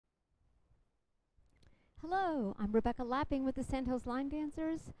Hello, I'm Rebecca Lapping with the Sandhills Line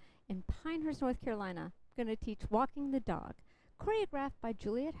Dancers in Pinehurst, North Carolina. I'm going to teach Walking the Dog, choreographed by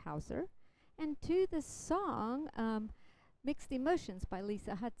Juliet Hauser, and to the song Mixed Emotions by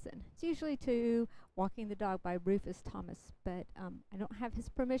Lisa Hudson. It's usually to Walking the Dog by Rufus Thomas, but I don't have his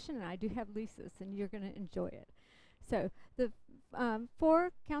permission, and I do have Lisa's, and you're going to enjoy it. So the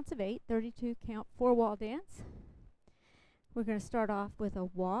 4 counts of 8, 32 count, 4-wall dance. We're going to start off with a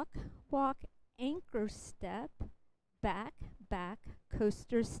walk, anchor step, back,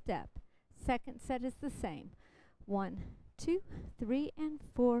 coaster step. Second set is the same. 1, 2, 3, and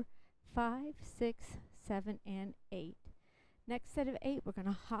 4, 5, 6, 7, and 8. Next set of 8, we're going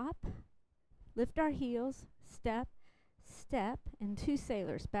to hop, lift our heels, step, and 2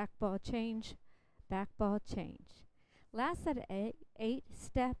 sailors. Back ball change, back ball change. Last set of 8,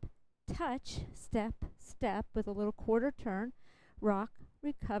 step, touch, step with a little quarter turn, rock,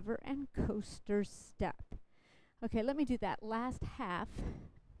 recover, and coaster step. Okay, let me do that last half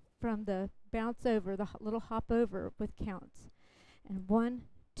from the bounce over, the little hop over with counts. And 1,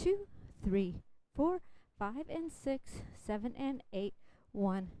 2, 3, 4, 5, and 6, 7, and 8.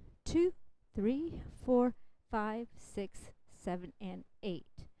 1, 2, 3, 4, 5, 6, 7, and 8.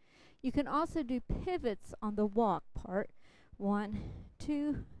 You can also do pivots on the walk part. 1,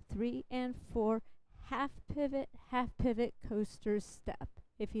 2, 3, and 4. Half pivot, coaster step,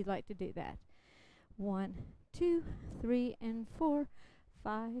 if you'd like to do that. 1, 2, 3, and 4,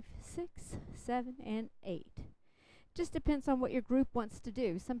 5, 6, 7, and 8. Just depends on what your group wants to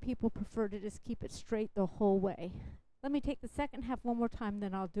do. Some people prefer to just keep it straight the whole way. Let me take the second half one more time,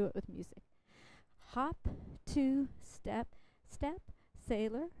 then I'll do it with music. Hop, 2, step,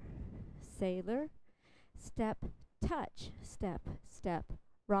 sailor, step, touch, step,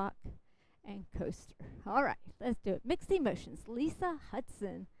 rock, and coaster. All right, let's do it. Mixed Emotions, Lisa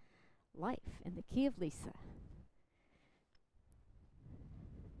Hudson. Life in the Key of Lisa.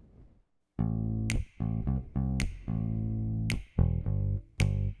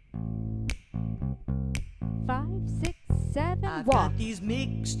 Five, six, seven, I've walk. got these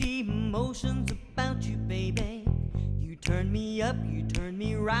mixed emotions about you, baby. You turn me up, you turn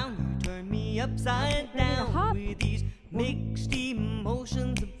me round, you turn me upside down. With these mixed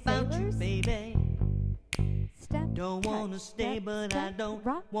emotions about you, baby. Don't wanna stay, but I don't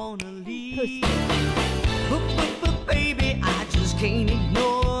wanna leave. But baby, I just can't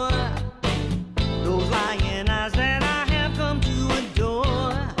ignore those lying eyes that I have come to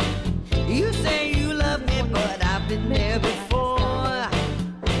adore. You say you love me, but I've been there before.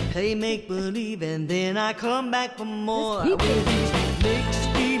 Play make believe, and then I come back for more. With these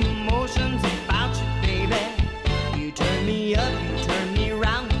mixed emotions about you, baby. You turn me up, you turn me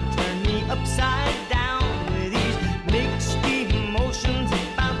round, you turn me upside down. With these mixed emotions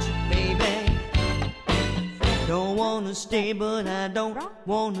about you, baby. Don't wanna stay, but I don't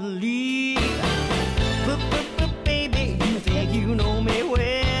wanna leave. But baby, you think you know me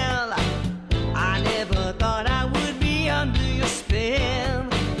well. I never thought I would be under your spell.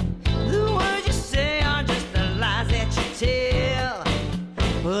 The words you say are just the lies that you tell.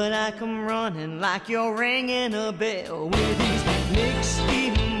 But I come running like you're ringing a bell. With these mixed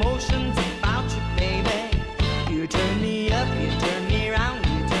emotions about you, baby. You turn me up, you turn me round,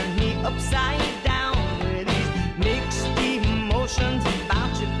 you turn me upside down. With these mixed emotions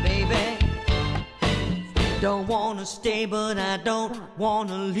about you, baby. Don't wanna stay, but I don't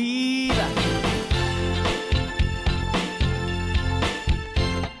wanna leave.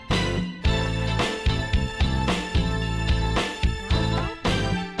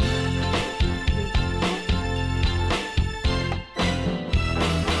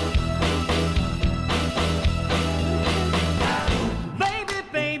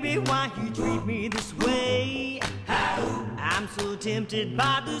 Baby, why you treat me this way? I'm so tempted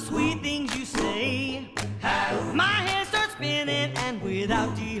by the sweet things you say. My head starts spinning, and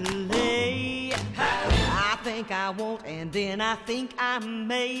without delay, I think I won't, and then I think I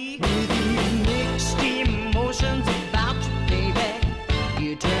may. With these mixed emotions about you, baby.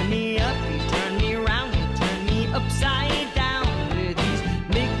 You turn me up, you turn me round, you turn me upside down. With these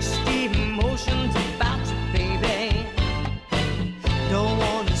mixed emotions about you, baby. Don't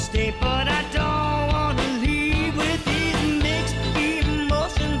wanna stay, but I don't wanna leave. With these mixed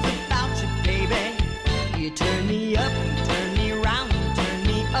emotions about you, baby. You turn me up, you turn me round, you turn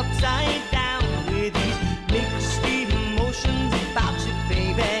me upside down. With these mixed emotions about you,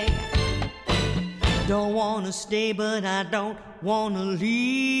 baby. Don't wanna stay, but I don't wanna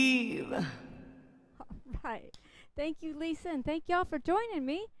leave. All right. Thank you, Lisa, and thank y'all for joining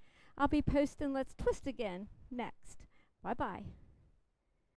me. I'll be posting Let's Twist again next. Bye-bye.